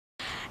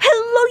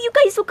Hello you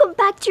guys, welcome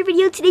back to your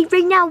video. Today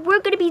right now we're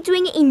gonna be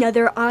doing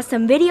another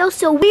awesome video.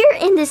 So we're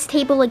in this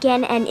table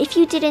again, and if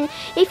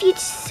you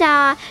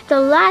saw the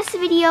last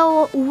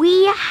video,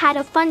 we had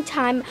a fun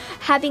time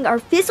having our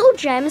Fizzle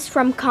gems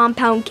from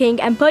Compound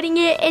King and putting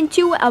it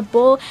into a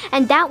bowl,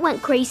 and that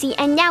went crazy.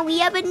 And now we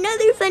have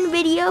another fun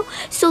video.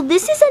 So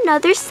this is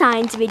another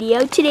science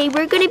video. Today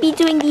we're gonna be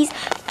doing these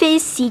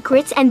Fizz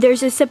secrets, and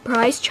there's a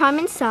surprise charm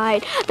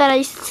inside that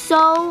I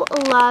so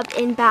love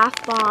in bath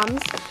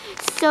bombs.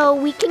 So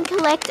we can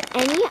collect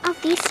any of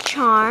these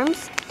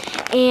charms,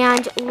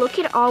 and look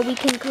at all we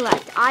can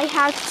collect. I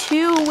have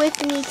 2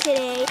 with me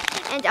today,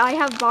 and I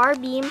have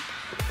Barbie.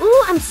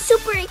 Ooh, I'm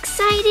super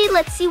excited.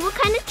 Let's see what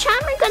kind of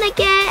charm we're gonna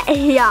get.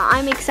 Yeah,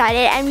 I'm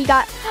excited. And we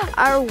got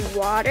our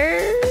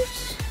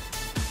waters.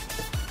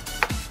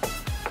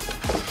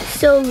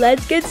 So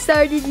let's get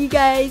started, you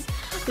guys.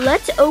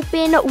 Let's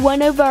open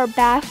one of our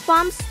bath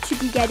bombs to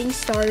be getting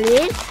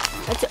started.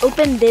 Let's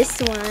open this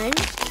one.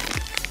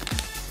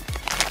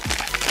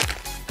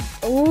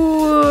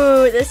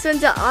 Ooh, this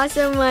one's an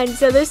awesome one.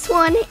 So this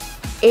one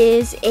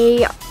is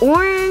a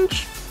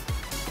orange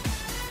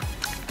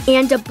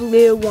and a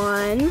blue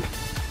one.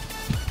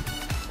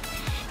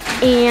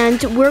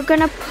 And we're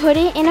gonna put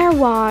it in our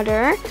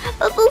water.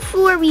 But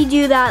before we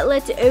do that,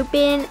 let's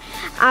open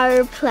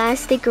our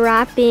plastic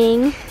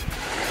wrapping.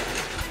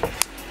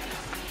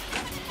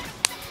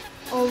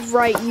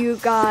 Alright, you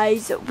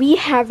guys, we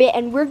have it,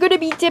 and we're gonna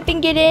be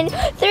dipping it in.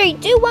 3,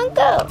 2, 1,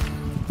 go!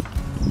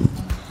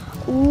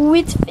 Ooh,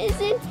 it's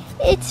fizzing.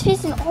 It's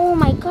fizzing. Oh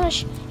my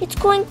gosh, it's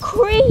going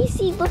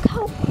crazy. Look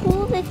how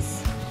cool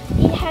it's.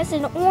 It has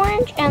an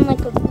orange and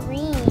like a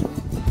green.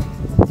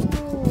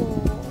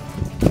 Ooh.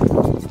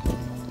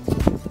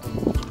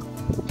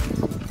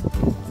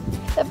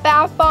 The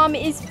bath bomb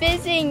is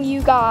fizzing,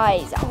 you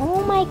guys.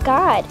 Oh my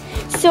god.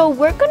 So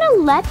we're gonna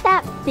let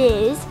that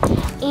fizz.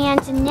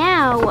 And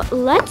now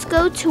let's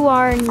go to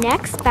our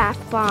next bath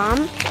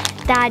bomb.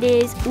 That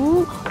is,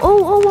 ooh,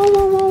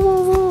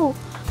 oh.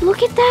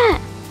 Look at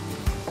that.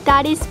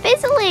 That is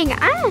fizzling.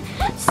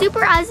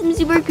 Super awesome,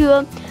 super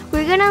cool.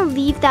 We're gonna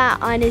leave that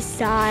on his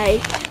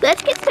side.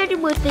 Let's get started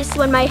with this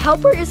one. My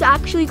helper is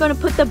actually gonna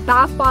put the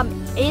bath bomb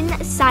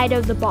inside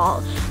of the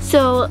ball.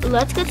 So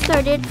let's get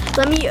started.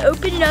 Let me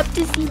open it up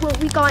to see what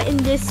we got in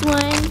this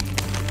one.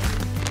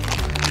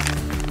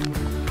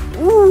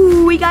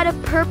 Ooh, we got a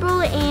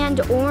purple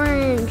and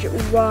orange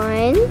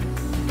one.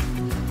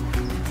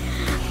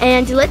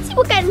 And let's see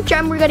what kind of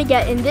charm we're gonna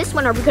get in this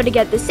one. Are we gonna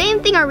get the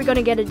same thing? Are we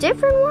gonna get a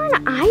different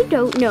one? I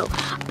don't know.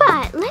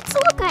 But let's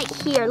look at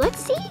here. Let's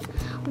see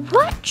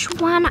which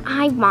one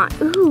I want.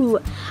 Ooh,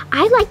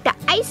 I like the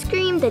ice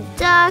cream, the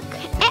duck.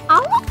 And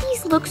all of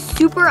these look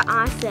super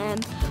awesome,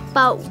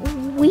 but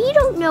we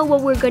don't know what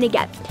we're gonna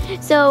get.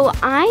 So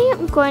I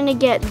am going to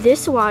get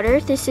this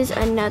water. This is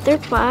another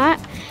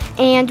pot.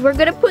 And we're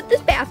gonna put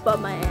this bath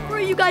bomb in. For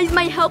you guys,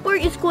 my helper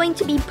is going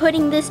to be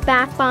putting this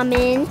bath bomb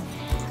in.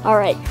 All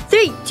right,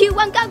 3, 2,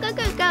 1, go, go,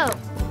 go, go.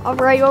 All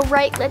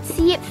right, let's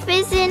see it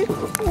fizzing.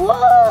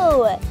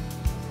 Whoa,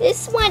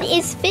 this one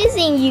is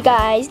fizzing, you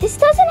guys. This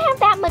doesn't have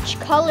that much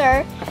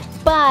color,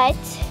 but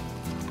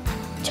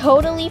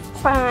totally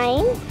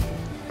fine.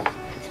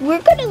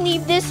 We're gonna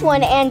leave this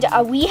one, and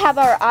we have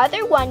our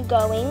other one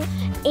going.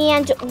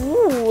 And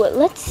ooh,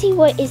 let's see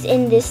what is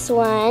in this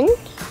one.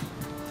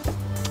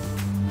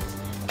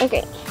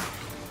 Okay.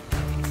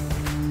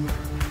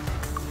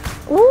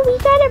 Ooh, we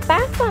got a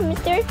bath bomb. Is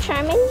there a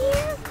charm in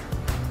here?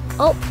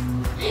 Oh,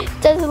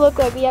 doesn't look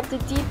like we have to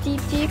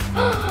deep.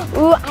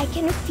 Ooh, I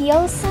can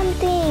feel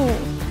something.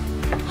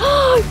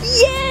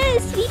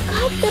 Yes, we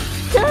got the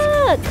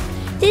duck.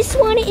 This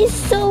one is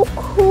so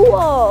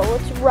cool.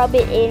 Let's rub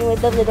it in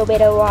with a little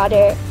bit of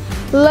water.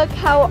 Look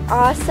how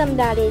awesome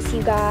that is,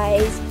 you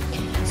guys.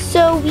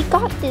 So we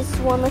got this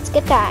one. Let's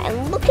get that.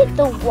 And look at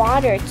the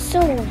water. It's so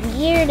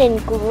weird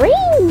and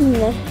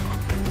green.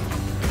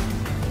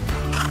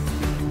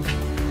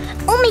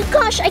 Oh my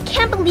gosh, I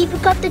can't believe we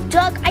got the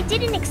duck. I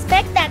didn't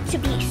expect that to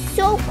be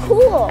so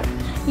cool.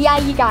 Yeah,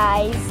 you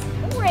guys.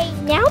 Alright,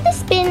 now this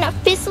has been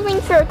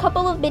fizzling for a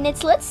couple of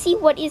minutes. Let's see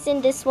what is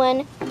in this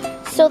one.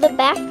 So the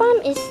bath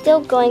bomb is still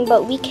going,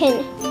 but we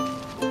can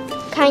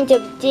kind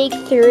of dig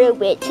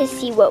through it to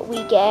see what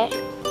we get.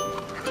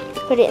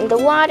 Put it in the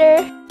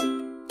water.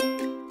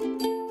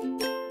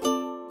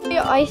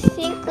 I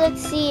think,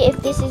 let's see if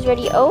this is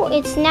ready. Oh,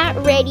 it's not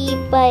ready,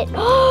 but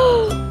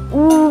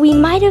ooh, we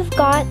might have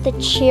got the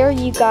cherry,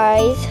 you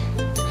guys.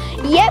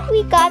 Yep,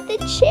 we got the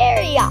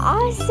cherry.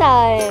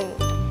 Awesome.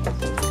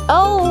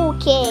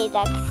 Okay,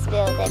 that's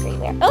spilled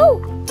everywhere. Oh,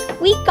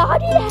 we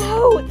got it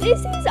out. This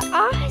is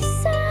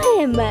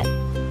awesome.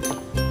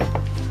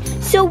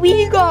 So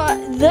we got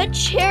the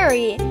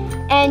cherry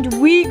and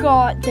we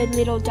got the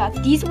little duck.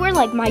 These were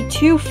like my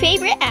 2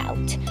 favorite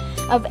out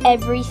of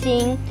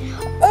everything.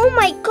 Oh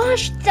my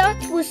gosh,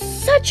 that was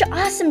such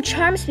awesome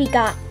charms we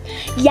got.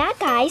 Yeah,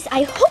 guys,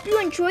 I hope you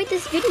enjoyed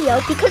this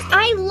video because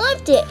I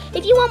loved it.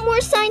 If you want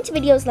more science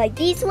videos like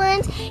these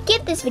ones,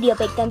 give this video a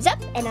big thumbs up,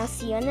 and I'll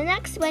see you in the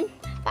next one.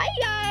 Bye,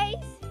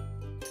 guys.